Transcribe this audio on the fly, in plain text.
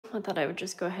I thought I would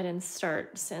just go ahead and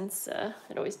start since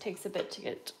it always takes a bit to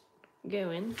get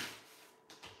going.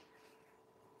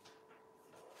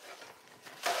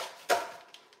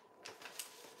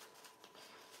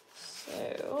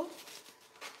 So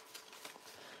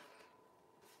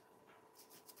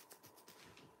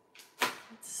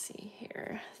let's see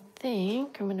here. I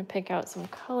think I'm gonna pick out some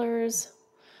colors.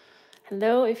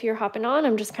 Hello, if you're hopping on,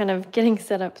 I'm just kind of getting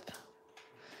set up.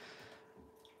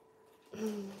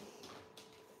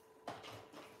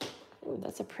 Ooh,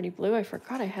 that's a pretty blue. I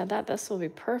forgot I had that. This will be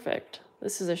perfect.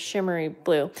 This is a shimmery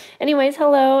blue. Anyways,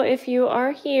 hello, if you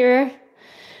are here.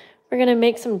 We're gonna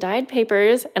make some dyed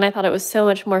papers, and I thought it was so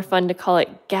much more fun to call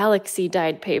it Galaxy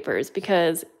dyed papers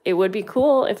because it would be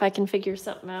cool if I can figure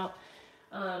something out.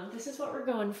 This is what we're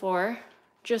going for.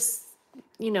 Just,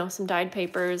 you know, some dyed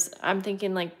papers. I'm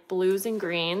thinking like blues and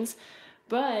greens,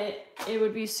 but it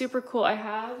would be super cool. I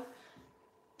have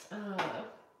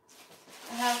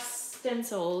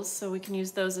stencils, so we can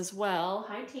use those as well.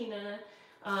 Hi, Tina.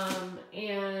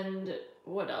 And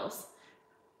what else?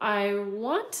 I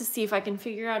want to see if I can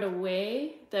figure out a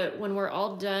way that when we're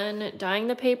all done dyeing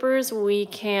the papers, we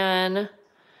can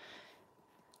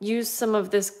use some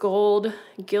of this gold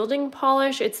gilding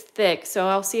polish. It's thick, so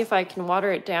I'll see if I can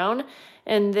water it down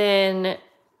and then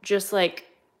just like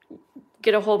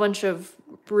get a whole bunch of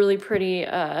really pretty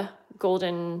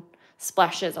golden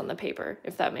splashes on the paper,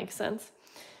 if that makes sense.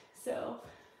 So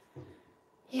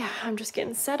yeah, I'm just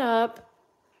getting set up.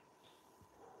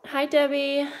 Hi,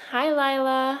 Debbie. Hi,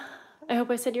 Lila. I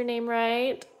hope I said your name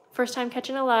right. First time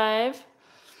catching a live.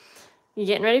 You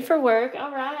getting ready for work?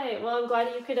 All right. Well, I'm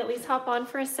glad you could at least hop on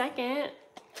for a second.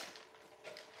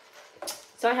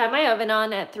 So I have my oven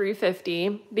on at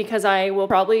 350 because I will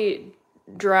probably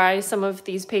dry some of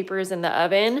these papers in the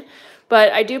oven,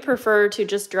 but I do prefer to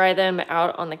just dry them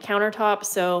out on the countertop.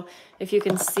 So if you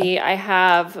can see, I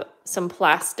have some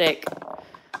plastic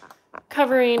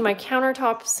covering my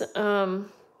countertops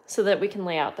so that we can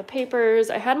lay out the papers.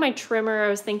 I had my trimmer. I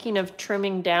was thinking of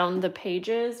trimming down the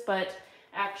pages, but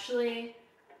actually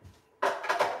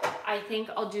I think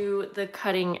I'll do the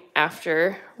cutting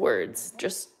afterwards.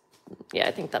 Yeah,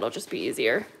 I think that'll just be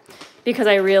easier because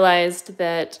I realized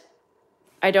that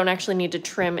I don't actually need to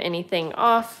trim anything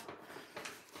off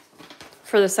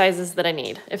for the sizes that I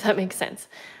need, if that makes sense.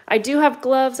 I do have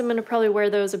gloves. I'm gonna probably wear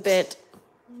those a bit.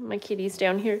 My kitty's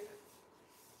down here.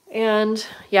 And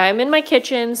yeah, I'm in my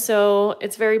kitchen, so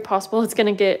it's very possible it's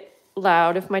gonna get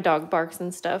loud if my dog barks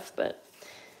and stuff, and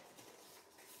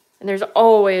there's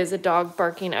always a dog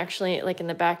barking actually like in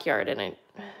the backyard, and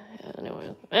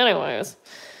anyways.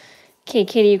 Okay,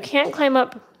 Katie, you can't climb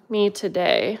up me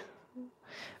today.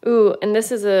 Ooh, and this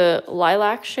is a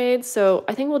lilac shade, so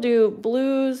I think we'll do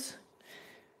blues,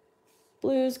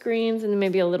 greens, and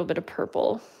maybe a little bit of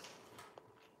purple.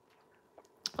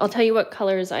 I'll tell you what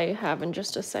colors I have in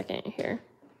just a second here.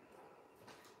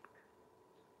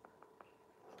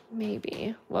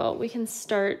 Maybe. Well, we can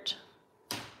start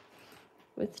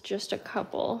with just a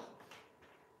couple.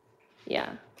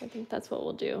 Yeah, I think that's what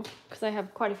we'll do because I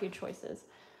have quite a few choices.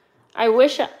 I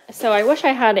wish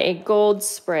I had a gold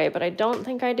spray, but I don't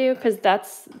think I do because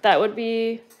that would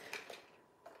be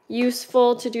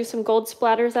useful to do some gold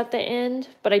splatters at the end,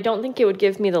 but I don't think it would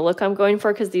give me the look I'm going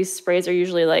for because these sprays are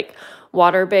usually like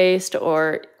water-based,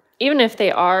 or even if they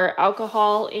are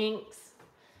alcohol inks,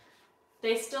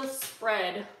 they still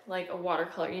spread like a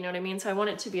watercolor, you know what I mean? So I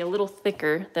want it to be a little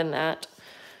thicker than that.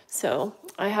 So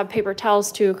I have paper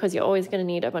towels too because you're always going to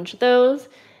need a bunch of those.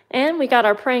 And we got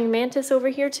our praying mantis over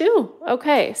here too.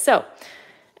 Okay, so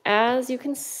as you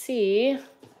can see,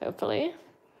 hopefully,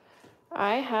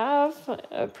 I have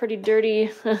a pretty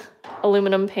dirty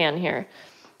aluminum pan here.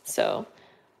 So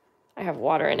I have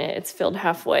water in it. It's filled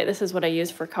halfway. This is what I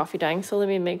use for coffee dyeing. So let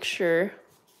me make sure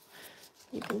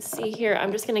you can see here.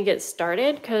 I'm just gonna get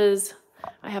started because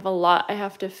I have a lot I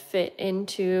have to fit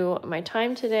into my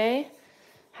time today.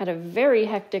 Had a very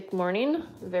hectic morning,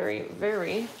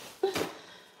 very.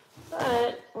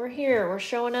 But we're here, we're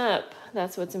showing up.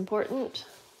 That's what's important.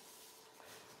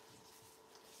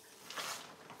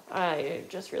 I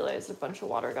just realized a bunch of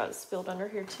water got spilled under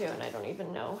here too, and I don't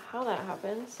even know how that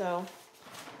happened, so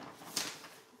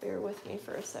bear with me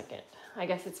for a second. I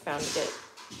guess it's bound to get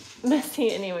messy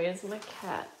anyways. My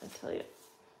cat, I tell you.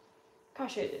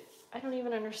 Gosh, I don't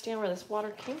even understand where this water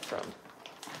came from.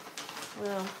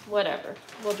 Well, whatever.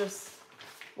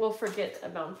 We'll forget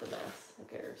about the mess. Who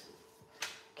cares?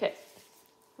 Okay,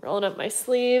 rolling up my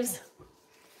sleeves.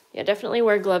 Yeah, definitely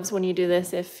wear gloves when you do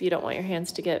this if you don't want your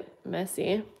hands to get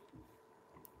messy.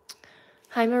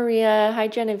 Hi, Maria. Hi,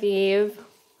 Genevieve.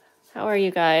 How are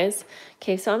you guys?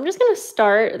 Okay, so I'm just gonna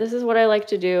start. This is what I like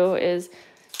to do is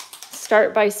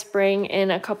start by spraying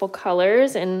in a couple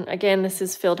colors. And again, this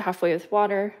is filled halfway with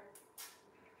water.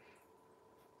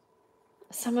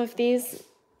 Some of these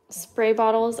spray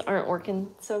bottles aren't working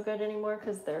so good anymore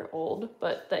because they're old,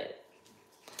 but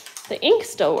the ink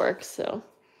still works, so.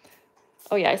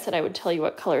 Oh yeah, I said I would tell you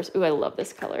what colors. Ooh, I love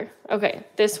this color. Okay,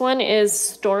 this one is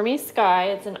Stormy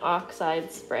Sky. It's an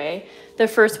oxide spray. The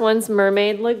first one's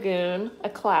Mermaid Lagoon, a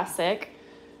classic.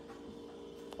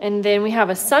 And then we have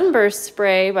a Sunburst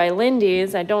spray by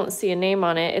Lindy's. I don't see a name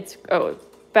on it. It's, oh,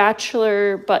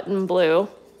 Bachelor Button Blue.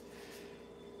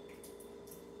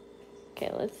 Okay,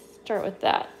 let's start with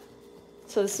that.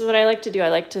 So this is what I like to do. I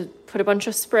like to put a bunch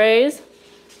of sprays.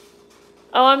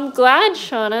 Oh, I'm glad,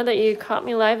 Shauna, that you caught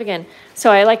me live again.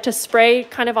 So I like to spray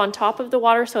kind of on top of the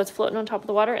water, so it's floating on top of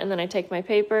the water, and then I take my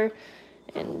paper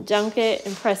and dunk it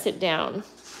and press it down.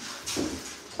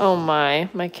 Oh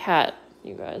my cat,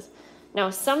 you guys. Now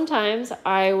sometimes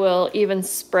I will even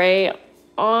spray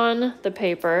on the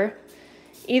paper,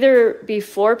 either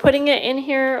before putting it in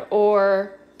here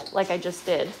or like I just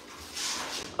did.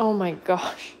 Oh my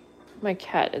gosh, my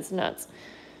cat is nuts.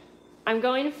 I'm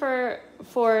going for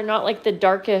not like the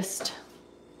darkest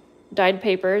dyed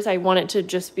papers. I want it to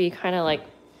just be kind of like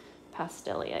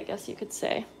pastel-y, I guess you could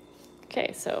say.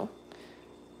 Okay, so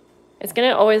it's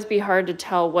gonna always be hard to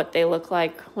tell what they look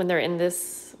like when they're in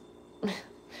this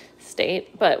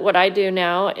state, but what I do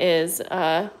now is,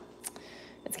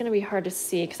 it's gonna be hard to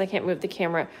see because I can't move the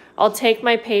camera. I'll take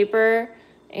my paper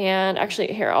and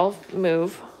actually here, I'll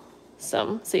move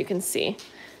some so you can see,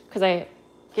 because I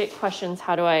get questions,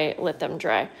 how do I let them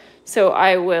dry? So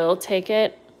I will take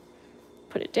it,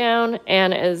 put it down,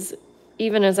 and as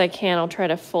even as I can, I'll try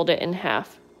to fold it in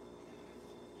half.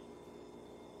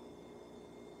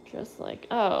 Just like,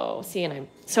 oh, see, and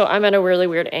so I'm at a really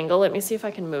weird angle. Let me see if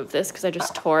I can move this because I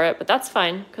just tore it, but that's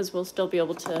fine because we'll still be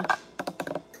able to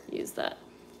use that.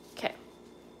 Okay.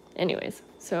 Anyways,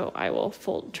 so I will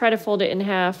try to fold it in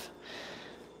half.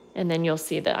 And then you'll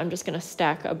see that I'm just gonna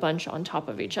stack a bunch on top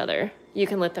of each other. You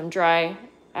can let them dry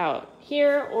out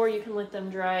here, or you can let them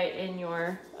dry in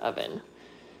your oven.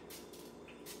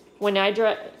 When I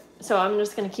dry, so I'm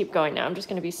just gonna keep going now. I'm just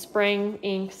gonna be spraying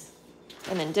inks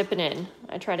and then dipping in.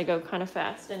 I try to go kind of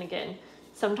fast. And again,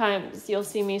 sometimes you'll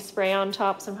see me spray on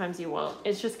top, sometimes you won't.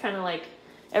 It's just kind of like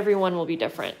everyone will be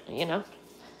different, you know?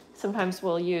 Sometimes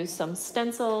we'll use some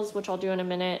stencils, which I'll do in a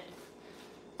minute.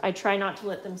 I try not to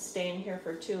let them stay in here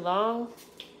for too long.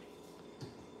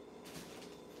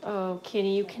 Oh, Kitty,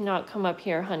 you cannot come up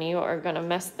here, honey. You are gonna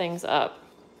mess things up.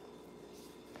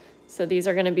 So these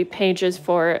are gonna be pages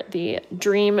for the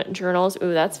dream journals.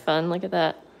 Ooh, that's fun, look at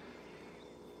that.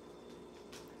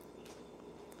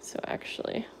 So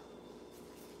actually,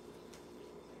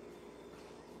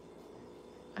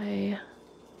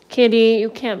 Kitty,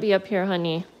 you can't be up here,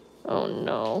 honey. Oh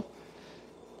no,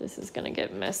 this is gonna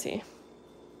get messy.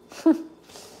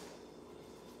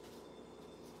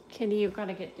 Kitty, you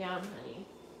gotta get down, honey.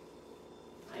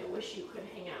 I wish you could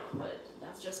hang out, but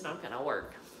that's just not gonna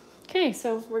work. Okay,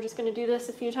 so we're just gonna do this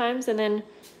a few times and then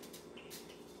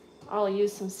I'll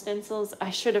use some stencils. I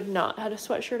should have not had a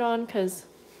sweatshirt on because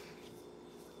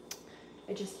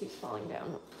it just keeps falling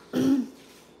down.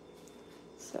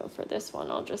 So for this one,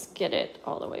 I'll just get it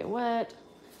all the way wet.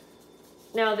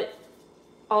 Now,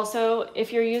 also,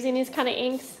 if you're using these kind of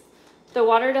inks, the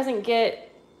water doesn't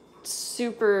get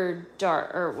super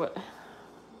dark, or what?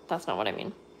 That's not what I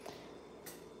mean.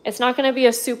 It's not going to be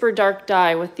a super dark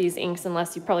dye with these inks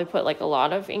unless you probably put like a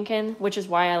lot of ink in, which is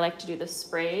why I like to do the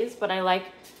sprays, but I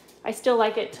still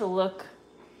like it to look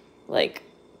like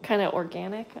kind of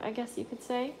organic, I guess you could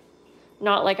say.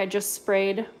 Not like I just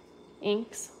sprayed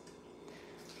inks.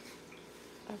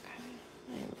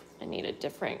 Okay, I need a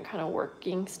different kind of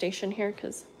working station here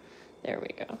because there we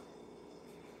go.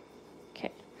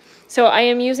 Okay, so I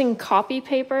am using copy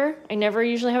paper. I never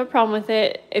usually have a problem with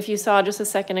it. If you saw just a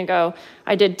second ago,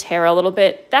 I did tear a little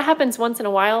bit. That happens once in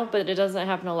a while, but it doesn't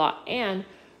happen a lot. And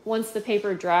once the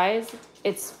paper dries,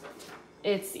 it's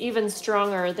even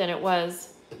stronger than it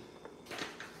was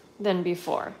than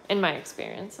before, in my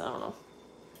experience. I don't know.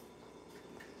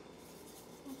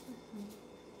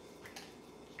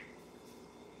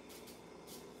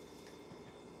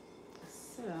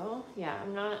 So, yeah,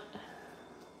 I'm not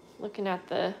looking at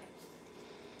the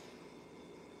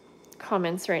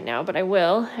comments right now, but I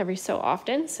will every so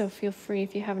often. So feel free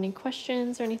if you have any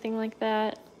questions or anything like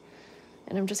that.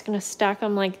 And I'm just gonna stack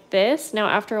them like this. Now,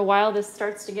 after a while, this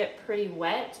starts to get pretty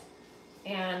wet,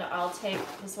 and I'll take,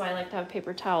 this is why I like to have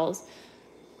paper towels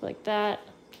like that.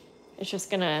 It's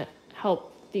just gonna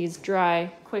help these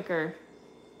dry quicker.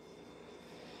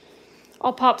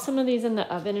 I'll pop some of these in the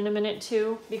oven in a minute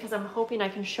too, because I'm hoping I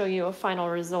can show you a final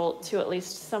result to at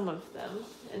least some of them.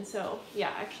 And so,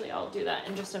 yeah, actually I'll do that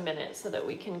in just a minute so that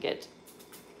we can get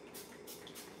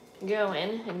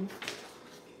going. And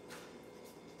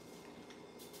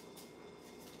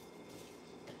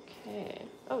okay,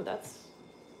 oh, that's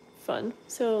fun.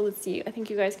 So let's see, I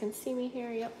think you guys can see me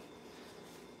here, yep.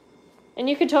 And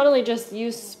you could totally just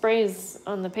use sprays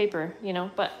on the paper, you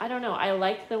know, but I don't know, I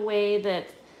like the way that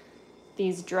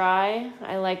these dry.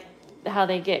 I like how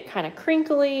they get kind of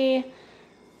crinkly.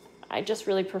 I just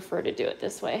really prefer to do it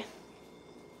this way.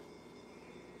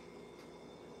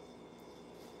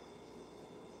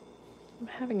 I'm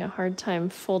having a hard time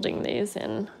folding these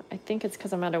in. I think it's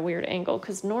because I'm at a weird angle,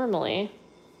 because normally,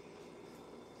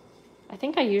 I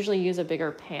think I usually use a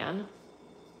bigger pan.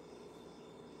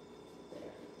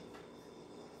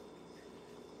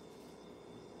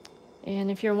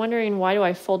 And if you're wondering why do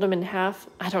I fold them in half,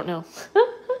 I don't know.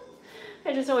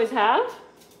 I just always have.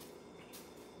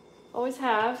 Always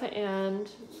have, and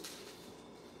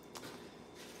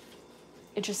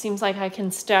it just seems like I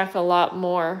can stack a lot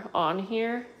more on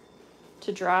here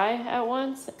to dry at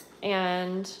once,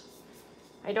 and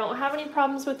I don't have any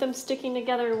problems with them sticking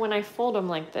together when I fold them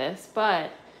like this,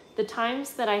 but the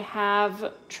times that I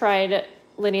have tried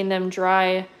letting them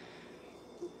dry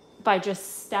by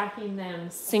just stacking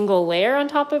them single layer on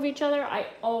top of each other, I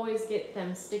always get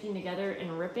them sticking together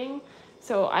and ripping.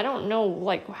 So I don't know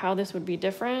like how this would be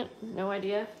different, no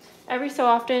idea. Every so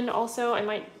often also I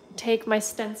might take my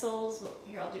stencils,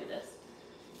 here I'll do this.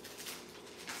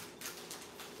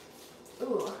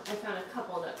 Ooh, I found a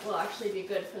couple that will actually be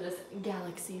good for this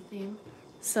galaxy theme.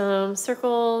 Some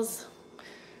circles.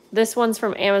 This one's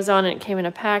from Amazon and it came in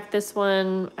a pack. This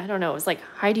one, I don't know, it was like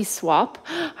Heidi Swap.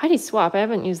 Heidi Swap, I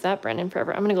haven't used that brand in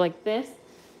forever. I'm gonna go like this.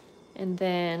 And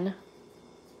then,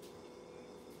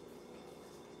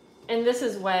 and this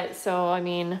is wet, so I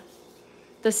mean,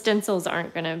 the stencils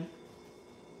aren't gonna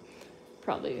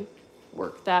probably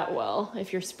work that well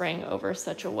if you're spraying over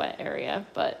such a wet area,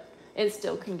 but it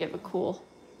still can give a cool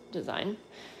design.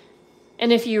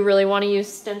 And if you really wanna use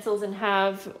stencils and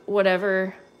have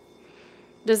whatever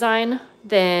design,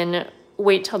 then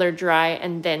wait till they're dry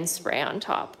and then spray on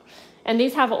top. And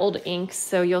these have old inks,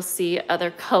 so you'll see other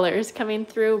colors coming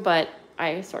through, but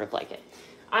I sort of like it.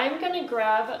 I'm gonna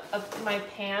grab my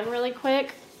pan really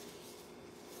quick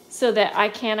so that I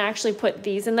can actually put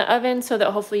these in the oven so that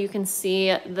hopefully you can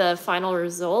see the final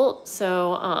result.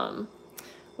 So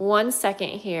 1 second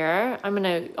here. I'm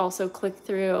gonna also click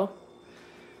through.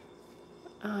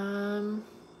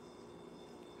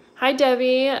 Hi,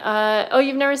 Debbie. Oh,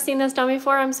 you've never seen this done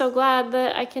before? I'm so glad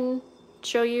that I can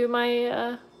show you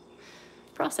my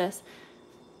process.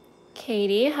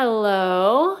 Katie,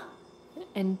 hello.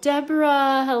 And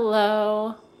Deborah,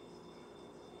 hello.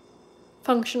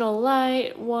 Functional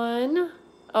Light, 1.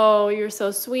 Oh, you're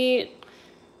so sweet.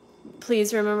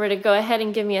 Please remember to go ahead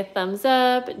and give me a thumbs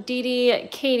up. Dee Dee,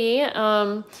 Katie,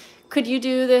 could you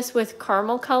do this with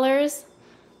caramel colors?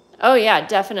 Oh, yeah,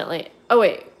 definitely. Oh,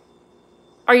 wait.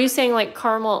 Are you saying like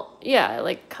caramel? Yeah,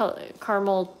 like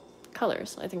caramel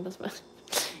colors. I think that's what.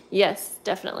 Yes,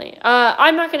 definitely.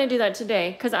 I'm not going to do that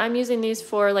today because I'm using these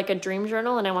for like a dream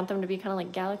journal and I want them to be kind of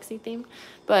like galaxy themed.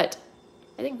 But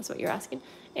I think that's what you're asking.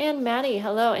 And Maddie,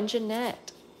 hello, and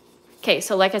Jeanette. Okay,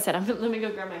 so like I said, let me go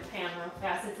grab my pan real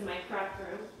fast. It's in my craft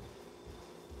room.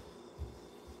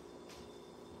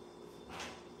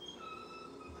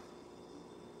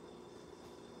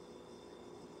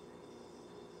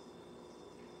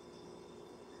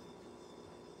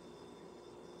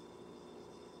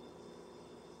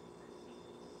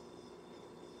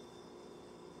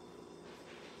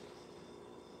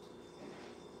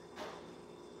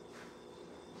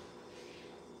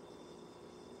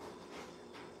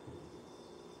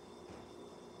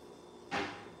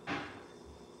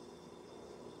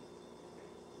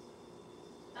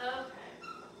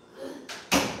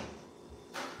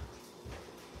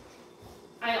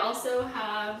 I also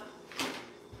have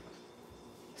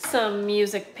some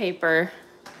music paper.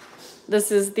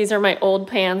 These are my old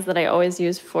pans that I always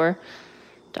use for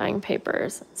dyeing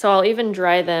papers. So I'll even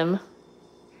dry them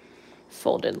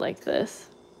folded like this.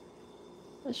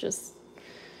 It's just,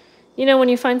 you know, when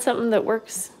you find something that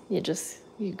works, you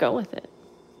go with it.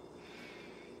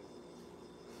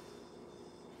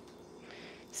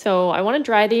 So I want to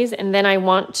dry these and then I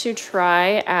want to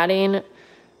try adding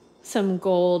some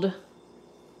gold,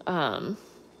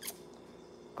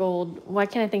 why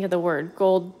can't I think of the word?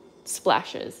 Gold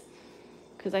splashes.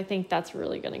 Because I think that's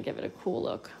really going to give it a cool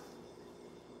look.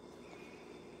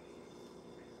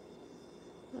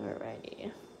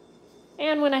 Alrighty.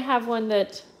 And when I have one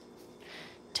that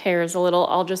tears a little,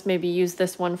 I'll just maybe use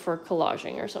this one for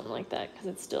collaging or something like that because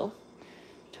it's still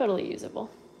totally usable.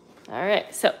 All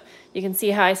right, so you can see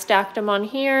how I stacked them on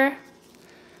here.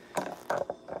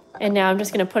 And now I'm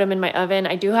just gonna put them in my oven.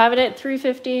 I do have it at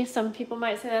 350. Some people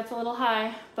might say that's a little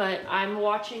high, but I'm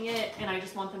watching it and I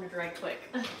just want them to dry quick.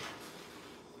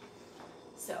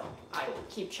 So I will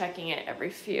keep checking it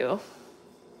every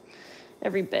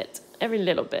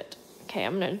little bit. Okay,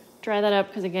 I'm gonna dry that up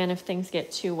because again, if things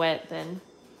get too wet, then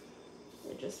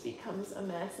it just becomes a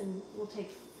mess and will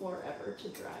take forever to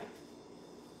dry.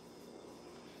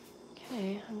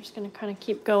 Okay, I'm just gonna kind of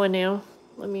keep going now.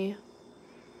 Let me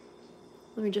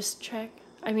just check.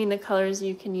 I mean, the colors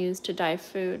you can use to dye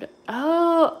food.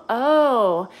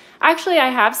 Oh. Actually, I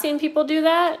have seen people do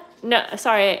that. No,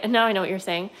 sorry, now I know what you're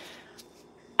saying.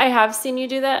 I have seen you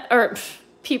do that, or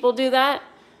people do that.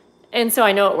 And so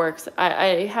I know it works.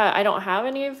 I don't have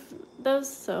any of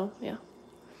those, so yeah.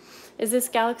 Is this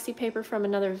galaxy paper from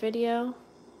another video?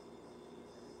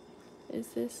 Is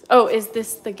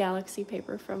this the galaxy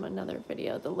paper from another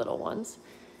video, the little ones?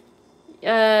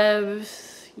 Yes.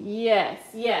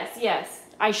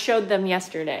 I showed them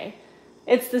yesterday.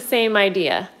 It's the same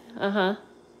idea.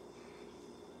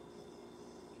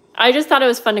 I just thought it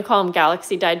was fun to call them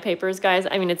galaxy dyed papers, guys.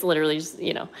 I mean, it's literally just,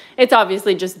 it's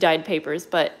obviously just dyed papers,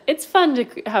 but it's fun to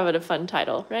have it a fun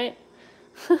title, right?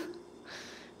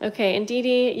 Okay, and Dee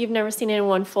Dee, you've never seen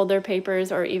anyone fold their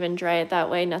papers or even dry it that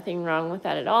way. Nothing wrong with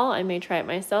that at all. I may try it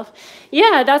myself.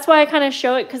 Yeah, that's why I kind of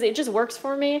show it because it just works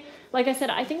for me. Like I said,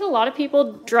 I think a lot of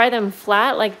people dry them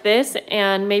flat like this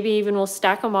and maybe even will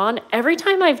stack them on. Every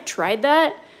time I've tried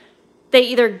that, they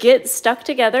either get stuck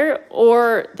together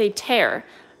or they tear.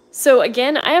 So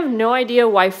again, I have no idea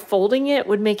why folding it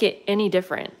would make it any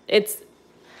different.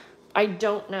 I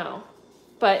don't know.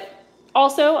 But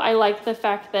also, I like the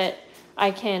fact that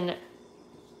I can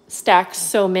stack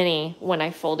so many when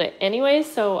I fold it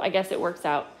anyways, so I guess it works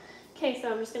out. Okay,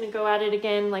 so I'm just gonna go at it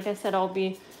again. Like I said, I'll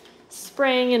be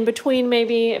spraying in between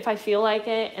maybe if I feel like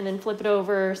it, and then flip it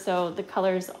over so the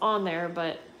color's on there,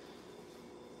 but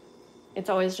it's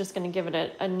always just gonna give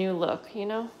it a new look,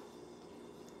 Okay.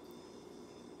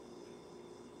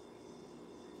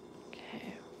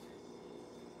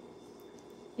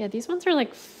 Yeah, these ones are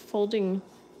like folding.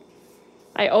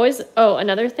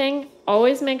 Another thing,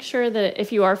 always make sure that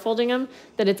if you are folding them,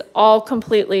 that it's all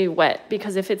completely wet,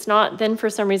 because if it's not, then for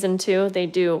some reason too, they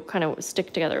do kind of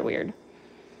stick together weird.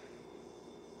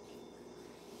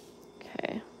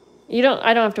 Okay. I don't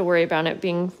have to worry about it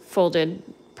being folded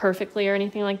perfectly or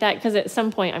anything like that, because at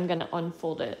some point I'm going to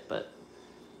unfold it, but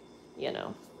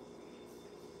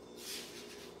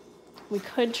we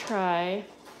could try.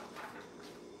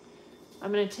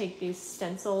 I'm going to take these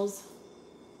stencils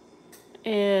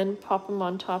and pop them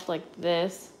on top like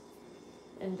this,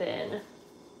 and then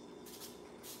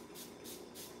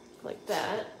like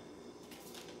that.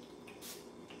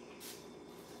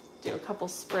 Do a couple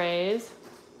sprays,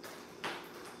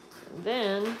 and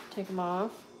then take them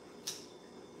off.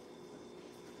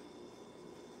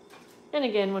 And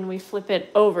again, when we flip it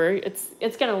over, it's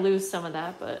gonna lose some of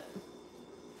that, but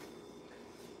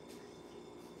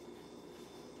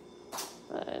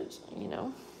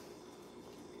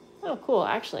Oh, cool,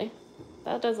 actually.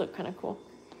 That does look kind of cool.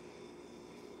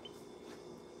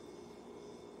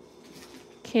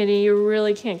 Kitty, you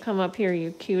really can't come up here,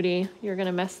 you cutie. You're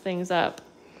gonna mess things up.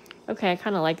 Okay, I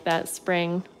kind of like that,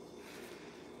 spraying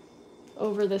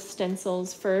over the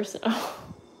stencils first. Oh,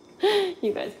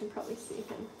 you guys can probably see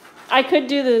him. I could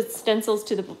do the stencils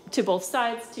to both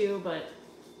sides too, but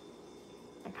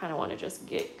I kind of want to just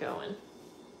get going.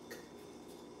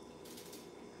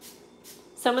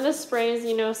 Some of the sprays,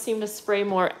 seem to spray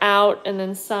more out, and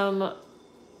then some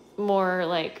more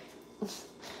like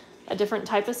a different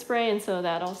type of spray, and so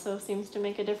that also seems to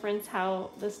make a difference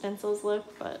how the stencils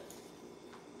look,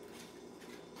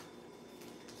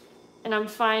 and I'm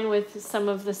fine with some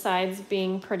of the sides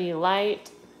being pretty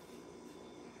light,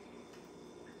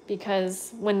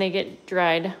 because when they get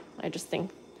dried, I just think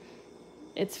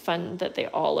it's fun that they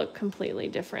all look completely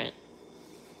different.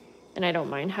 And I don't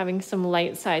mind having some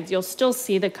light sides. You'll still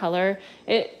see the color.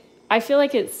 I feel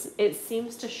like it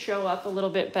seems to show up a little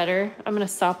bit better. I'm gonna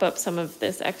sop up some of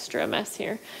this extra mess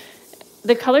here.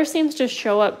 The color seems to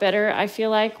show up better, I feel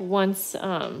like, once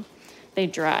they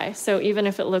dry. So even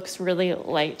if it looks really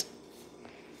light,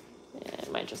 I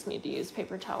might just need to use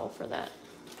paper towel for that.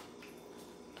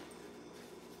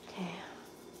 Okay.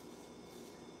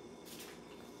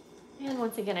 And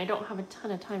once again, I don't have a ton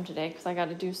of time today because I got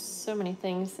to do so many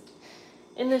things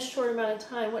in this short amount of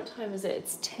time. What time is it?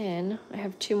 It's 10. I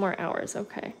have 2 more hours.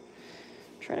 Okay.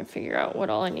 Trying to figure out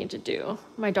what all I need to do.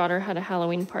 My daughter had a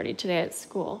Halloween party today at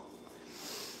school,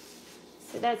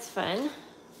 so that's fun.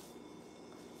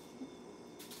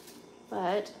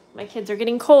 But my kids are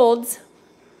getting colds.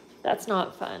 That's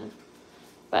not fun.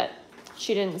 But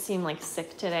she didn't seem like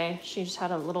sick today. She just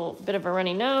had a little bit of a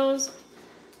runny nose.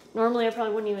 Normally I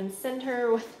probably wouldn't even send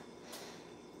her with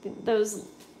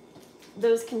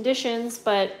those conditions,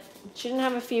 but she didn't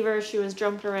have a fever. She was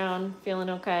jumping around, feeling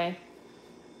okay.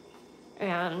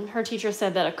 And her teacher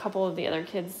said that a couple of the other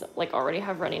kids like already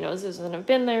have runny noses and have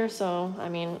been there. So, I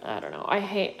mean, I don't know.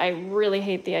 I really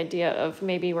hate the idea of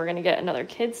maybe we're going to get another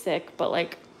kid sick, but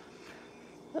like,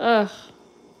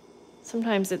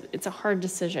 sometimes it's a hard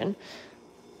decision.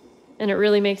 And it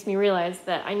really makes me realize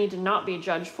that I need to not be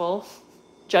judgeful.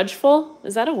 Judgeful?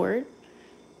 Is that a word?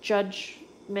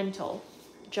 Judgmental.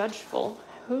 Judgeful.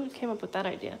 Who came up with that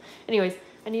idea? Anyways,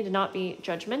 I need to not be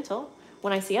judgmental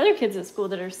when I see other kids at school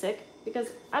that are sick, because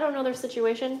I don't know their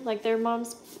situation. Like their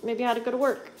moms maybe had to go to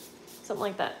work, something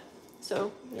like that.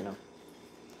 So, you know.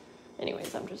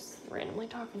 Anyways, I'm just randomly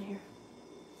talking here.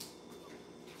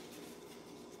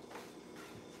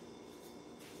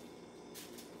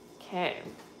 Okay.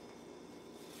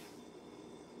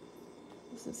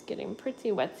 This is getting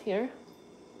pretty wet here.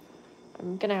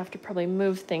 I'm gonna have to probably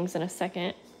move things in a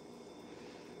second.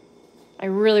 I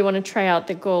really want to try out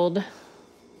the gold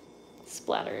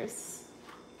splatters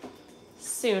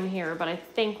soon here, but I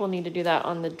think we'll need to do that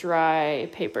on the dry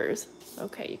papers.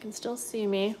 Okay, you can still see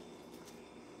me.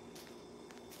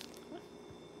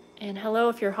 And hello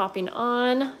if you're hopping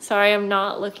on. Sorry, I'm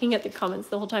not looking at the comments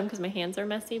the whole time because my hands are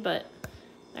messy, but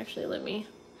actually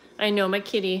I know my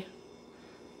kitty.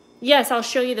 Yes, I'll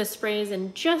show you the sprays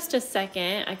in just a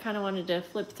second. I kind of wanted to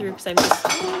flip through because I missed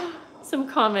some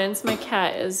comments. My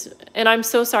cat is, and I'm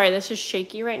so sorry, this is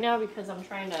shaky right now because I'm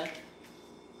trying to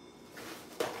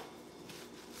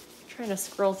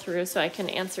scroll through so I can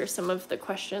answer some of the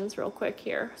questions real quick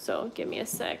here. So give me a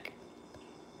sec.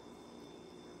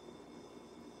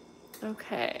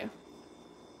 Okay.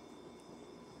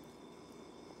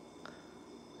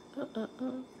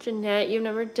 Jeanette, you've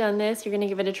never done this. You're going to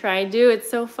give it a try. Do.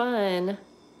 It's so fun.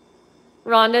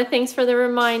 Rhonda, thanks for the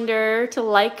reminder to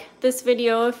like this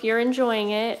video if you're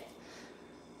enjoying it.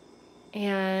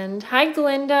 And hi,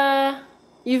 Glinda.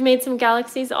 You've made some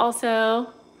galaxies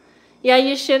also. Yeah,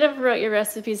 you should have wrote your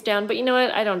recipes down, but you know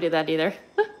what? I don't do that either.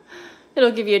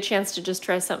 It'll give you a chance to just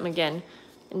try something again.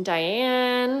 And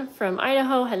Diane from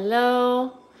Idaho,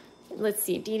 hello. Let's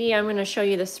see, Dee Dee, I'm going to show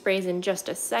you the sprays in just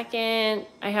a second.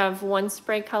 I have one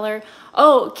spray color.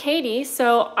 Oh, Katie,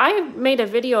 so I made a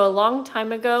video a long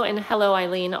time ago, and hello,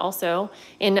 Eileen, also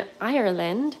in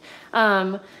Ireland.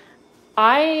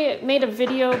 I made a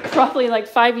video probably like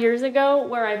 5 years ago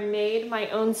where I made my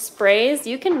own sprays.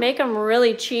 You can make them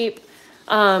really cheap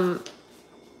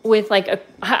with like,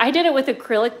 I did it with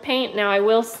acrylic paint. Now I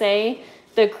will say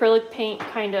the acrylic paint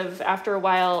kind of, after a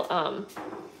while,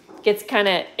 gets kind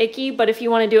of icky, but if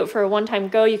you want to do it for a one-time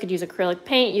go, you could use acrylic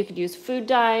paint, you could use food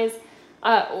dyes.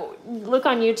 Look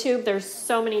on YouTube, there's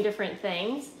so many different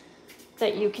things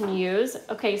that you can use.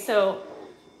 Okay, so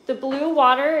the blue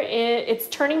water, it's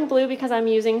turning blue because I'm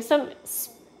using some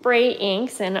spray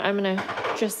inks, and I'm gonna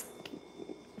just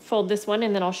fold this one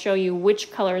and then I'll show you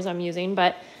which colors I'm using.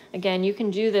 But again, you can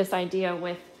do this idea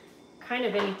with kind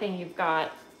of anything you've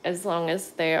got as long as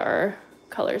they are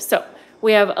colors. So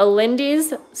we have a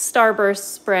Lindy's Starburst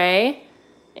spray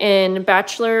in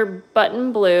Bachelor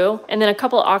Button Blue, and then a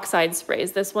couple oxide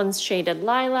sprays. This one's Shaded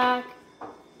Lilac.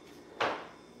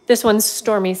 This one's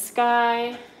Stormy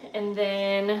Sky, and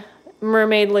then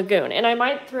Mermaid Lagoon. And I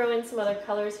might throw in some other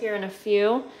colors here in a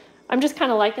few. I'm just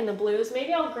kind of liking the blues.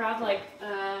 Maybe I'll grab like,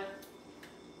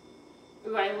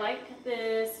 ooh, I like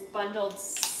this Bundled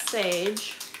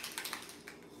Sage.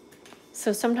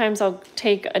 So sometimes I'll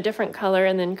take a different color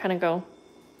and then kind of go,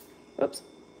 whoops.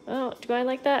 Oh, do I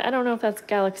like that? I don't know if that's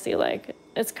galaxy-like.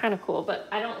 It's kind of cool, but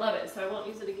I don't love it, so I won't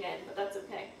use it again, but that's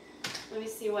okay. Let me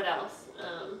see what else.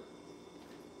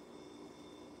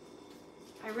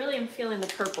 I really am feeling the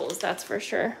purples, that's for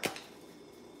sure.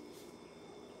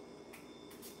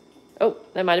 Oh,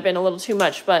 that might have been a little too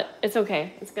much, but it's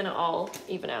okay. It's gonna all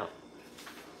even out.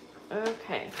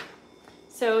 Okay.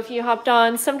 So if you hopped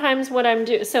on, sometimes what I'm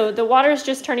doing, so the water is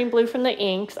just turning blue from the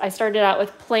inks. I started out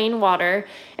with plain water,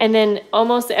 and then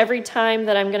almost every time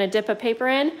that I'm gonna dip a paper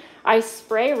in, I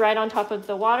spray right on top of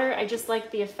the water. I just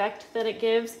like the effect that it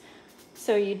gives.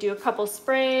 So you do a couple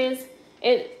sprays.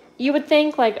 You would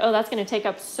think like, oh, that's gonna take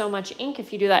up so much ink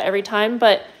if you do that every time,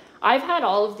 but I've had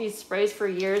all of these sprays for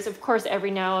years. Of course,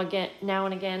 every now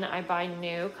and again, I buy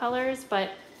new colors,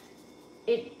 but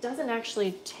it doesn't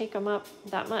actually take them up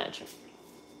that much.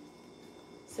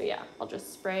 So yeah, I'll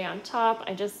just spray on top.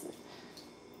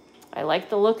 I like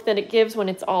the look that it gives when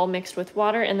it's all mixed with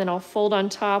water, and then I'll fold on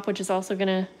top, which is also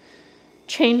gonna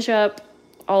change up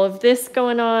all of this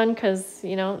going on, because,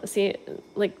 you know, see,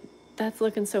 like, that's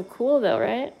looking so cool though,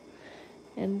 right?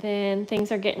 And then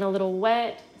things are getting a little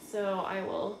wet, so I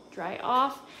will dry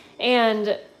off.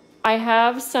 And I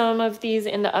have some of these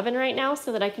in the oven right now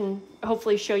so that I can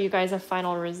hopefully show you guys a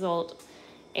final result.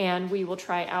 And we will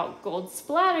try out gold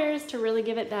splatters to really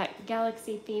give it that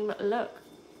galaxy theme look.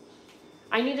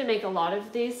 I need to make a lot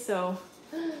of these, so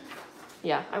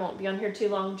yeah, I won't be on here too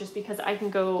long just because I can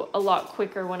go a lot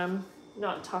quicker when I'm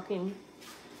not talking.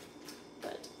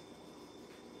 But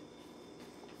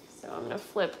so I'm gonna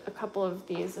flip a couple of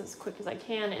these as quick as I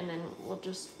can, and then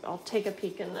I'll take a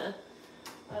peek in the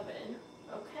oven.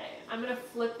 Okay, I'm gonna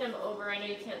flip them over. I know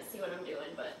you can't see what I'm doing,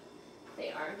 but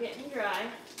they are getting dry.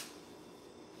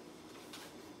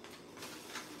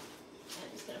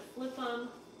 I'm just gonna flip them.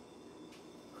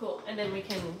 Cool, and then we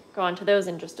can go on to those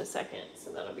in just a second,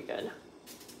 so that'll be good.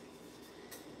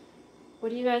 What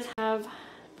do you guys have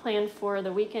planned for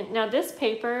the weekend? Now this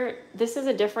paper, this is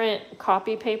a different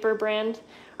copy paper brand.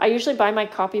 I usually buy my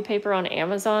copy paper on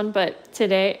Amazon, but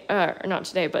today, or not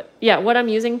today, but yeah, what I'm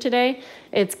using today,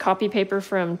 it's copy paper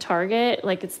from Target,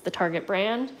 like it's the Target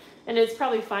brand, and it's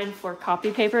probably fine for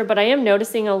copy paper, but I am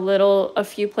noticing a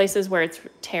few places where it's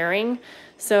tearing,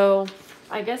 so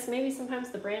I guess maybe sometimes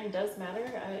the brand does matter.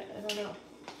 I don't know.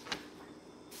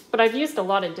 But I've used a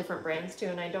lot of different brands too,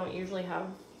 and I don't usually have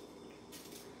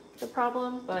the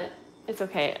problem, but it's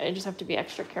okay. I just have to be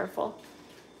extra careful.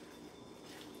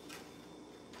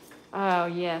 Oh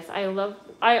yes, I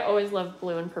always love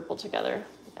blue and purple together.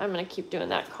 I'm gonna keep doing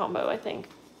that combo, I think.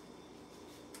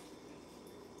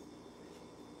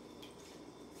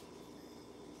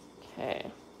 Okay,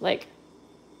 like,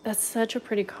 that's such a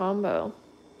pretty combo.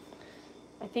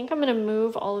 I think I'm gonna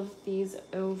move all of these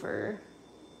over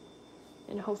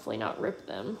and hopefully not rip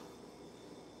them,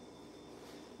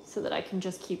 so that I can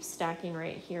just keep stacking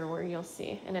right here where you'll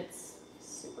see, and it's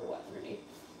super wet underneath.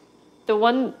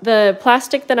 The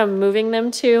plastic that I'm moving them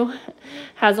to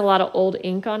has a lot of old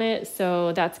ink on it,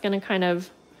 so that's gonna kind of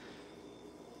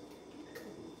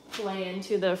play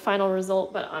into the final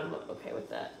result, but I'm okay with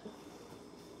that.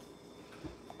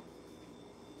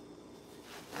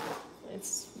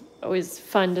 It's always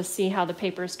fun to see how the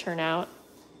papers turn out.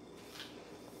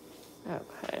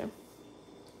 Okay.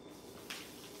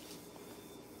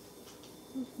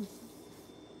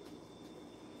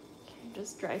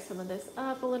 Just dry some of this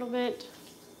up a little bit.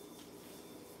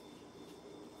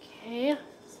 Okay.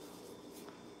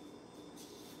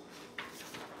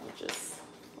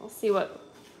 I'll see what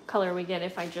color we get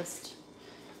if I just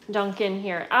dunk in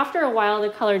here. After a while, the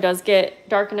color does get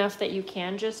dark enough that you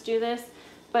can just do this,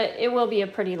 but it will be a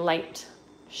pretty light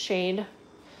shade.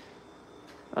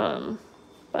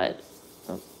 But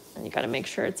and you gotta make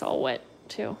sure it's all wet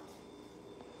too.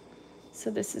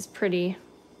 So this is pretty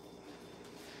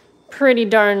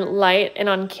darn light, and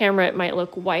on camera it might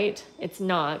look white. It's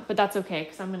not, but that's okay,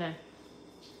 because I'm gonna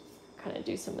kind of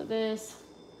do some of this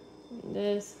and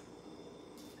this.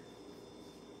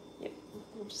 Yep,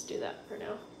 we'll just do that for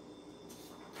now.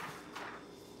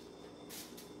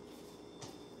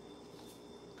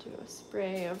 Do a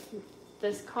spray of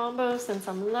this combo since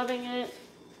I'm loving it.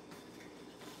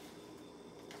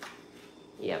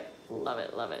 Yep, love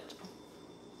it, love it.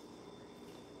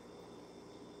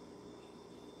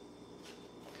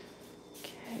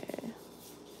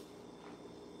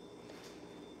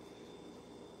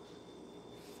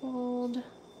 Fold.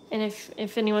 And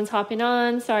if anyone's hopping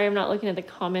on, sorry I'm not looking at the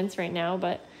comments right now,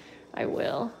 but I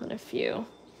will in a few.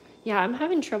 Yeah, I'm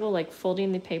having trouble like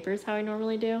folding the papers how I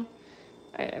normally do.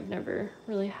 I've never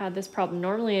really had this problem.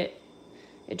 Normally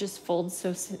it just folds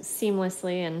so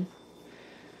seamlessly, and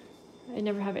I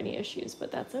never have any issues,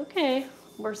 but that's okay.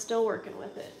 We're still working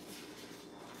with it.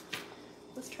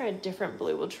 Let's try a different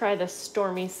blue. We'll try the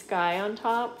Stormy Sky on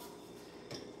top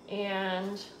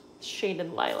and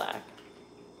Shaded Lilac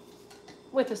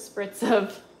with a spritz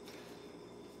of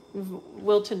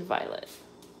Wilted Violet.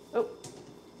 Oh.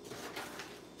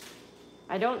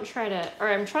 I'm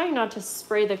trying not to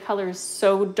spray the colors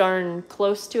so darn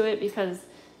close to it, because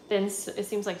then it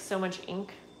seems like so much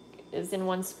ink is in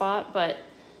one spot, but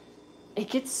it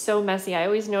gets so messy. I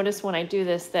always notice when I do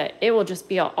this that it will just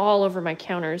be all over my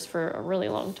counters for a really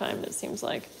long time, it seems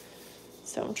like.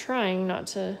 So I'm trying not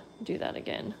to do that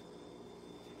again.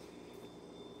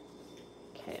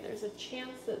 Okay, there's there's a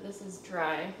chance that this is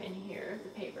dry in here, the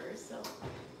paper, so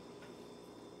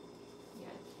yeah,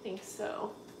 I think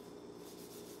so.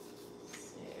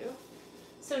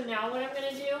 So now what I'm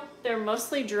gonna do, they're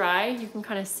mostly dry, you can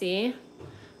kind of see.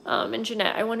 And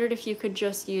Jeanette, I wondered if you could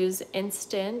just use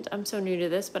instant. I'm so new to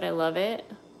this, but I love it.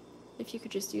 If you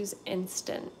could just use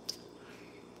instant.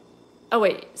 Oh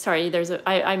wait, sorry,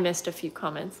 I missed a few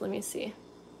comments, let me see.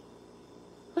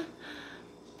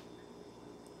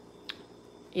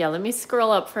 Yeah, let me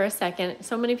scroll up for a second.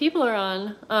 So many people are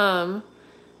on.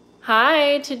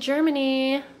 Hi to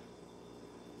Germany.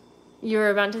 You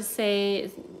were about to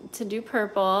say to do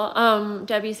purple.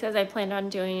 Debbie says I planned on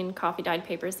doing coffee dyed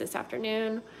papers this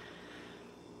afternoon,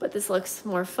 but this looks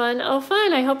more fun. Oh,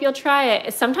 fun. I hope you'll try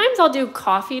it. Sometimes I'll do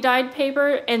coffee dyed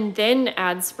paper and then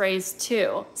add sprays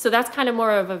too. So that's kind of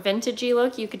more of a vintagey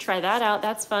look. You could try that out.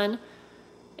 That's fun.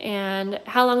 And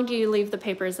how long do you leave the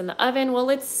papers in the oven? Well,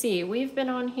 let's see. We've been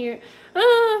on here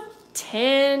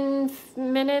 10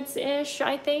 minutes-ish,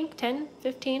 I think. 10,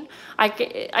 15. I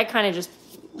kind of just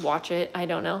watch it. I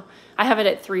don't know. I have it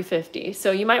at 350. So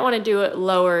you might want to do it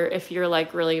lower if you're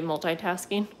like really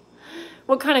multitasking.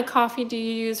 What kind of coffee do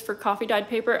you use for coffee dyed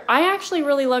paper? I actually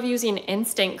really love using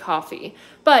instant coffee.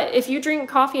 But if you drink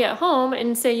coffee at home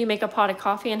and say you make a pot of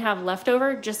coffee and have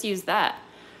leftover, just use that.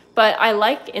 But I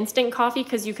like instant coffee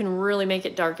because you can really make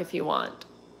it dark if you want.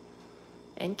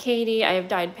 And Katie, I have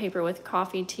dyed paper with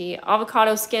coffee tea.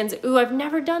 Avocado skins. Ooh, I've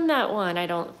never done that one, I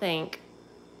don't think.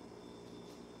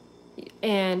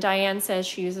 And Diane says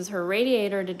she uses her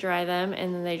radiator to dry them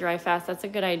and then they dry fast. That's a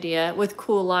good idea. With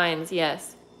cool lines,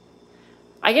 yes.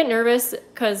 I get nervous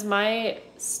because my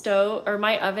stove or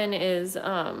my oven is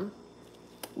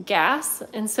gas.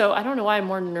 And so I don't know why I'm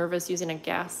more nervous using a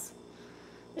gas.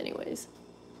 Anyways.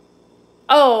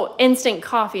 Oh, instant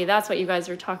coffee. That's what you guys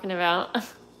are talking about.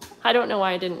 I don't know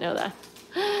why I didn't know that.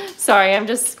 Sorry, I'm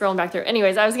just scrolling back through.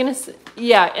 Anyways, I was going to say,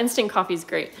 yeah, instant coffee is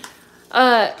great.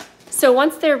 So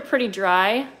once they're pretty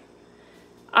dry,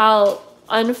 I'll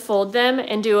unfold them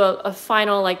and do a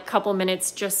final like couple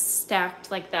minutes just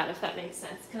stacked like that, if that makes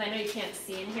sense. Because I know you can't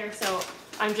see in here, so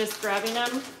I'm just grabbing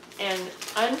them and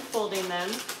unfolding them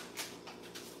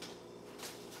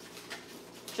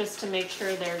just to make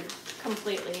sure they're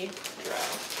completely dry.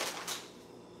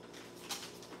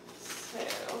 So,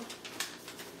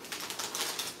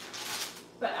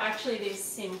 but actually these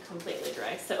seem completely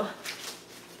dry, so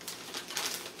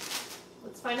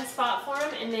let's find a spot for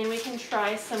them and then we can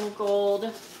try some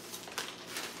gold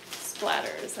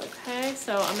splatters, okay?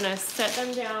 So I'm gonna set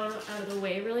them down out of the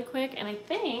way really quick, and I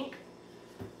think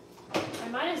I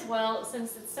might as well,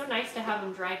 since it's so nice to have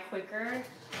them dry quicker,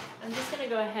 I'm just gonna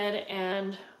go ahead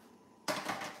and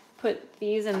put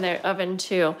these in the oven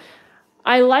too.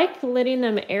 I like letting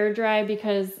them air dry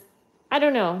because, I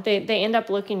don't know, they end up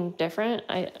looking different.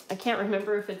 I can't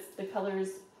remember if it's the colors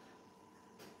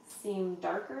seem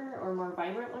darker or more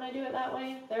vibrant when I do it that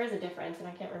way. There is a difference and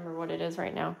I can't remember what it is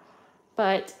right now.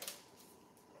 But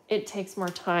it takes more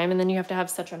time and then you have to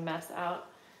have such a mess out.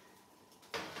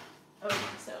 Okay,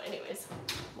 so anyways,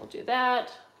 we'll do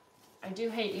that. I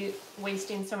do hate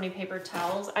wasting so many paper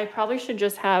towels. I probably should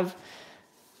just have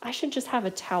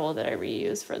a towel that I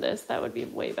reuse for this. That would be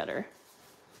way better.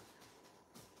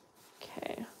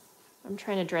 Okay, I'm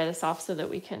trying to dry this off so that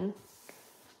we can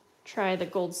try the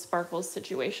gold sparkles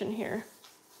situation here.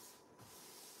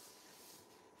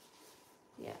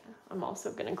 Yeah, I'm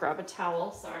also gonna grab a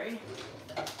towel, sorry.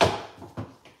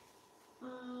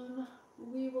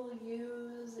 We will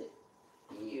use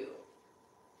you.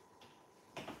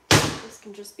 This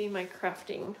can just be my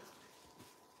crafting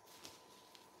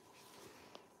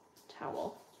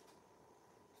towel.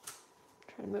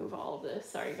 Try to move all of this.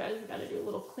 Sorry guys, we gotta do a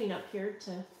little cleanup here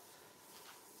to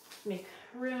make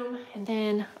room. And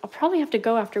then I'll probably have to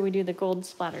go after we do the gold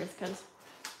splatters because,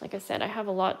 like I said, I have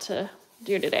a lot to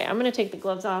do today. I'm gonna take the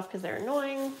gloves off because they're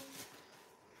annoying.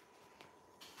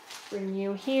 Bring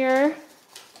you here.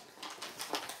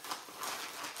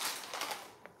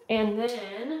 And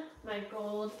then my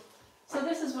gold. So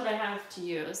this is what I have to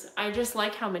use. I just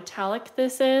like how metallic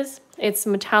this is. It's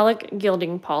metallic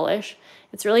gilding polish.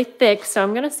 It's really thick, so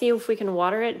I'm gonna see if we can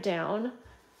water it down.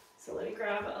 So let me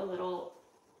grab a little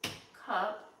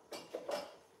cup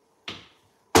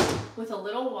with a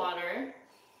little water.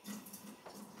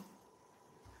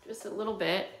 Just a little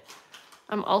bit.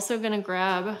 I'm also gonna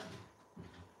grab,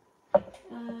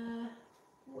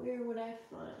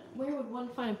 where would one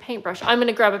find a paintbrush? I'm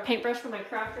gonna grab a paintbrush from my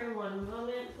craft room. One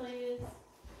moment, please.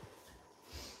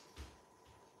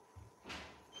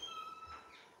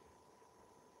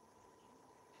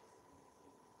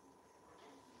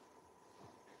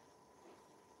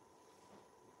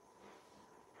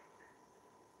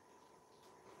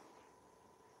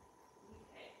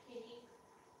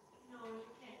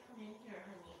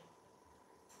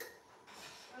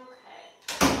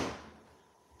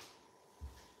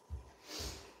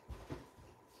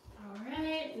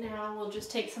 now we'll just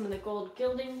take some of the gold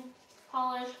gilding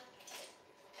polish.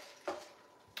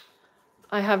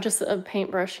 I have just a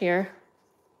paintbrush here.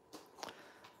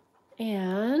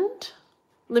 And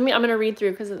I'm going to read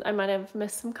through because I might have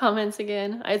missed some comments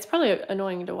again. It's probably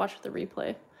annoying to watch the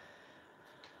replay.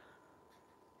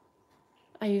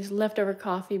 I use leftover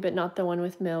coffee, but not the one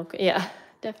with milk. Yeah,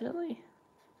 definitely.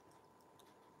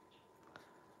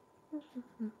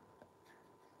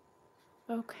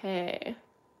 Okay.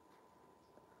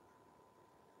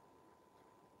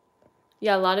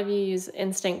 Yeah, a lot of you use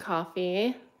instant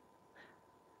coffee.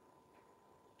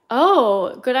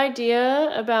 Oh, good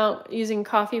idea about using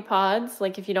coffee pods.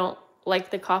 Like if you don't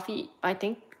like the coffee, I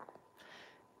think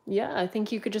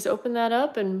you could just open that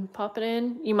up and pop it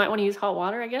in. You might want to use hot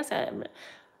water, I guess.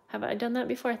 Have I done that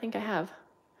before? I think I have.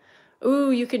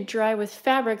 Ooh, you could dry with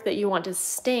fabric that you want to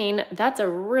stain. That's a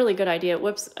really good idea.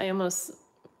 Whoops,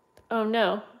 oh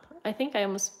no. I think I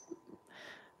almost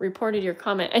reported your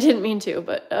comment. I didn't mean to,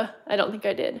 but I don't think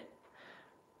I did.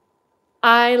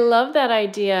 I love that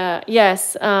idea.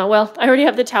 Yes, well, I already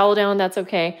have the towel down. That's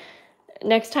okay.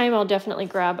 Next time I'll definitely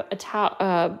grab a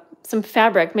towel, some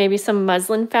fabric, maybe some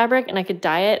muslin fabric, and I could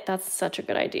dye it. That's such a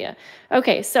good idea.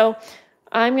 Okay, so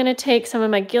I'm gonna take some of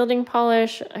my gilding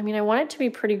polish. I mean, I want it to be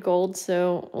pretty gold,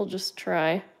 so we'll just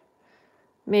try.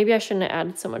 Maybe I shouldn't have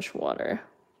added so much water.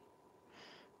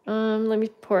 Let me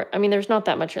pour, I mean, there's not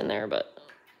that much in there, but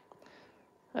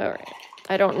all right.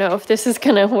 I don't know if this is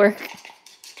gonna work.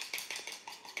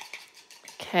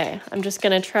 Okay, I'm just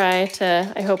gonna try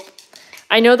to,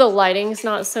 I know the lighting's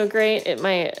not so great.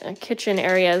 My kitchen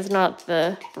area is not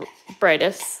the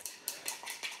brightest.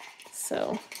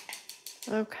 So,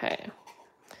 okay.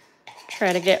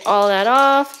 Try to get all that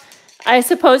off. I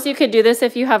suppose you could do this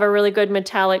if you have a really good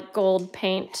metallic gold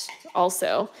paint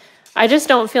also. I just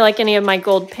don't feel like any of my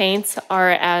gold paints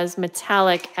are as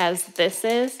metallic as this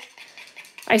is.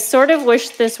 I sort of wish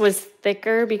this was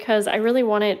thicker because I really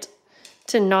want it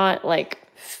to not like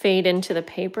fade into the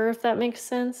paper, if that makes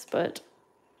sense, but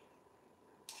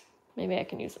maybe I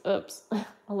can use, oops,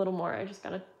 a little more. I just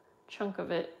got a chunk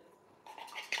of it.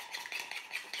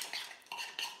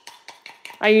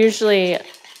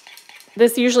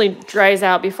 This usually dries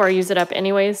out before I use it up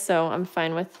anyways, so I'm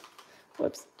fine with,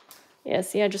 whoops. Yeah,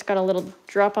 see, I just got a little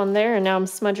drop on there and now I'm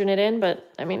smudging it in,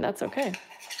 but I mean, that's okay.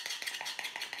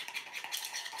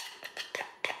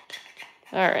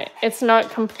 All right, it's not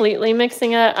completely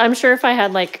mixing it. I'm sure if I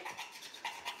had like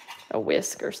a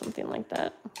whisk or something like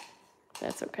that,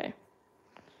 that's okay.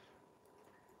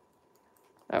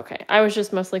 Okay, I was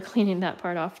just mostly cleaning that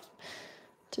part off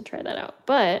to try that out.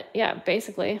 But yeah,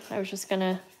 basically, I was just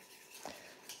gonna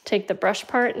take the brush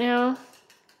part now.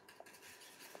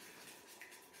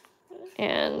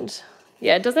 And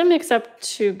yeah, it doesn't mix up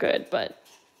too good, but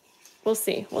we'll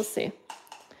see, we'll see.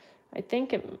 I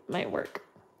think it might work.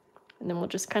 And then we'll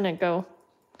just kind of go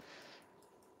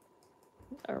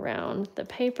around the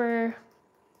paper.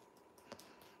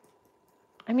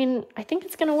 I mean, I think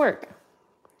it's gonna work.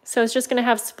 So it's just gonna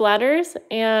have splatters,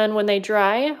 and when they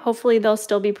dry, hopefully they'll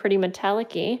still be pretty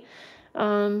metallic-y.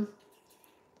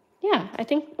 Yeah, I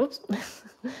think, oops.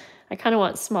 I kind of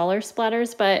want smaller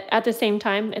splatters, but at the same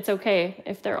time, it's okay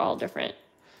if they're all different.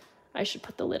 I should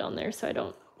put the lid on there so I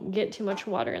don't get too much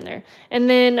water in there. And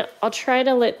then I'll try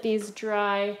to let these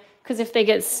dry, because if they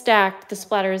get stacked, the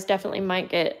splatters definitely might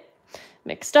get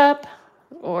mixed up,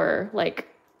 or like,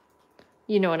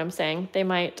 you know what I'm saying? They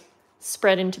might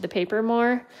spread into the paper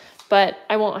more, but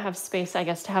I won't have space, I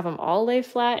guess, to have them all lay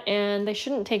flat, and they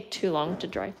shouldn't take too long to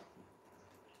dry.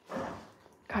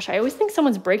 Gosh, I always think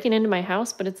someone's breaking into my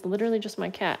house, but it's literally just my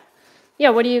cat.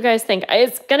 Yeah, what do you guys think?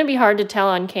 It's gonna be hard to tell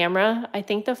on camera. I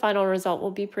think the final result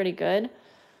will be pretty good.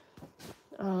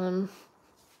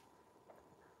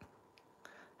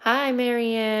 Hi,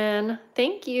 Marianne.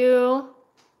 Thank you.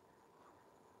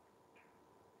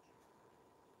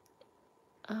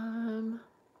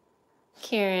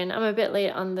 Karen, I'm a bit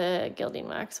late on the gilding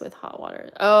wax with hot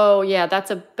water. Oh yeah,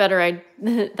 that's a better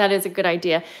idea. That is a good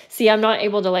idea. See, I'm not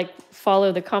able to like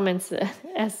follow the comments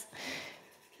as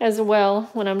well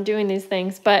when I'm doing these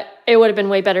things, but it would have been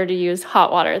way better to use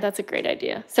hot water. That's a great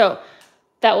idea. So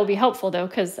that will be helpful though,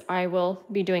 because I will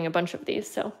be doing a bunch of these.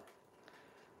 So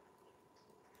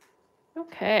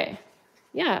okay,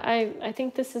 yeah, I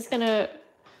think this is gonna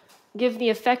give the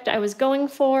effect I was going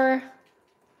for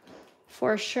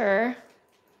sure.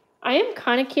 I am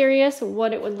kind of curious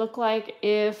what it would look like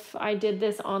if I did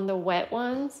this on the wet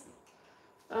ones.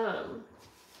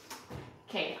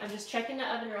 Okay, I'm just checking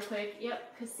the oven real quick.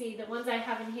 Yep, because see, the ones I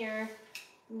have in here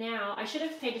now, I should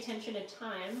have paid attention to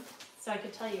time so I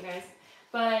could tell you guys.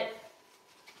 But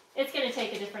It's going to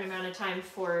take a different amount of time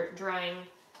for drying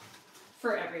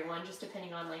for everyone, just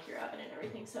depending on like your oven and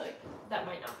everything. So like, that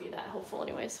might not be that helpful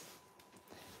anyways.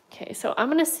 Okay, so I'm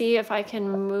going to see if I can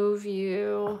move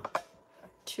you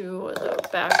to the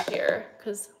back here,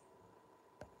 because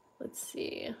let's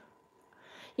see.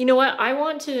 You know what?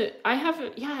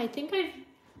 I think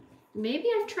maybe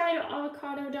I've tried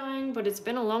avocado dyeing, but it's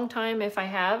been a long time if I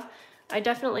have. I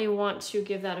definitely want to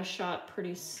give that a shot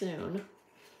pretty soon.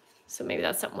 So maybe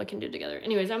that's something we can do together.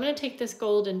 Anyways, I'm going to take this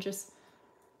gold and just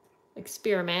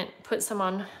experiment, put some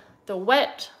on the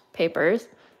wet papers,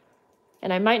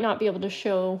 and I might not be able to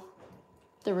show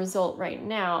the result right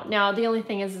now. Now, the only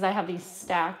thing is I have these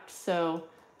stacked, so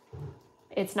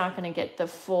it's not going to get the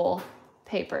full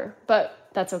paper, but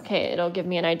that's okay. It'll give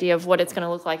me an idea of what it's going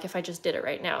to look like if I just did it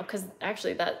right now, because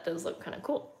actually that does look kind of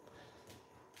cool.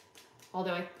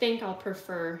 Although I think I'll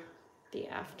prefer the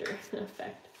after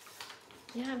effect.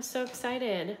 Yeah, I'm so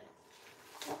excited.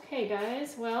 Okay,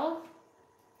 guys, well,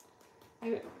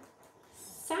 I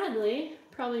sadly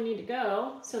probably need to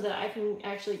go so that I can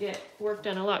actually get work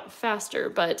done a lot faster,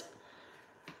 but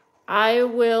I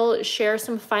will share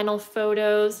some final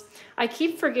photos. I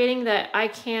keep forgetting that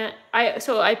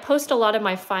so I post a lot of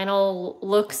my final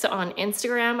looks on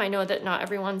Instagram. I know that not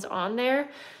everyone's on there.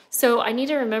 So I need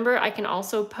to remember I can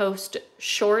also post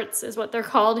shorts, is what they're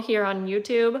called, here on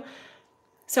YouTube.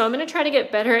 So I'm gonna try to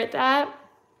get better at that.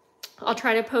 I'll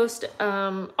try to post,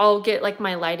 I'll get like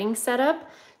my lighting set up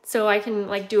so I can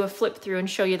like do a flip through and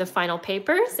show you the final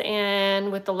papers.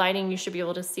 And with the lighting, you should be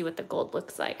able to see what the gold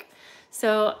looks like.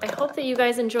 So I hope that you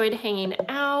guys enjoyed hanging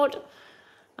out.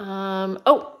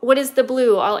 Oh, what is the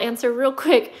blue? I'll answer real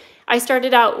quick. I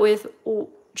started out with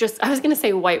I was gonna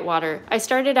say white water. I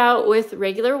started out with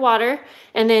regular water,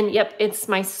 and then, yep, it's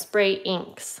my spray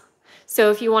inks.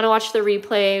 So if you wanna watch the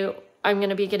replay, I'm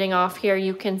gonna be getting off here.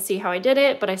 You can see how I did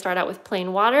it, but I start out with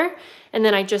plain water, and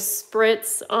then I just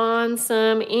spritz on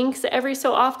some inks every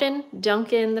so often,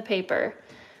 dunk in the paper.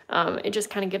 It just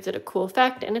kind of gives it a cool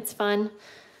effect, and it's fun.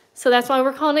 So that's why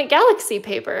we're calling it galaxy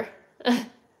paper.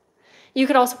 You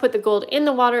could also put the gold in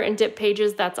the water and dip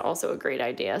pages. That's also a great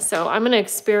idea. So I'm gonna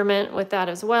experiment with that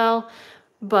as well,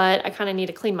 but I kind of need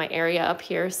to clean my area up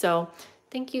here. So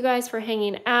thank you guys for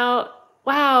hanging out.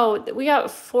 Wow, we got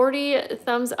 40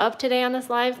 thumbs up today on this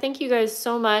live. Thank you guys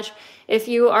so much. If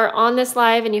you are on this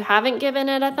live and you haven't given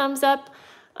it a thumbs up,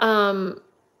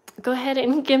 go ahead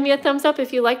and give me a thumbs up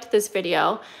if you liked this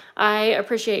video. I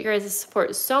appreciate your guys'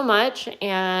 support so much,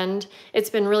 and it's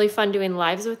been really fun doing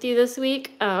lives with you this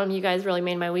week. You guys really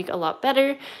made my week a lot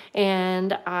better,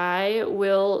 and I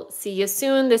will see you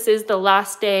soon. This is the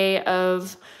last day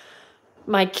of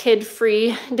my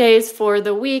kid-free days for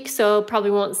the week, so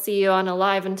probably won't see you on a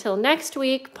live until next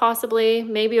week, possibly,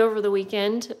 maybe over the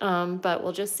weekend, but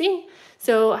we'll just see.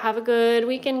 So have a good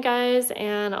weekend, guys,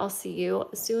 and I'll see you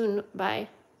soon. Bye.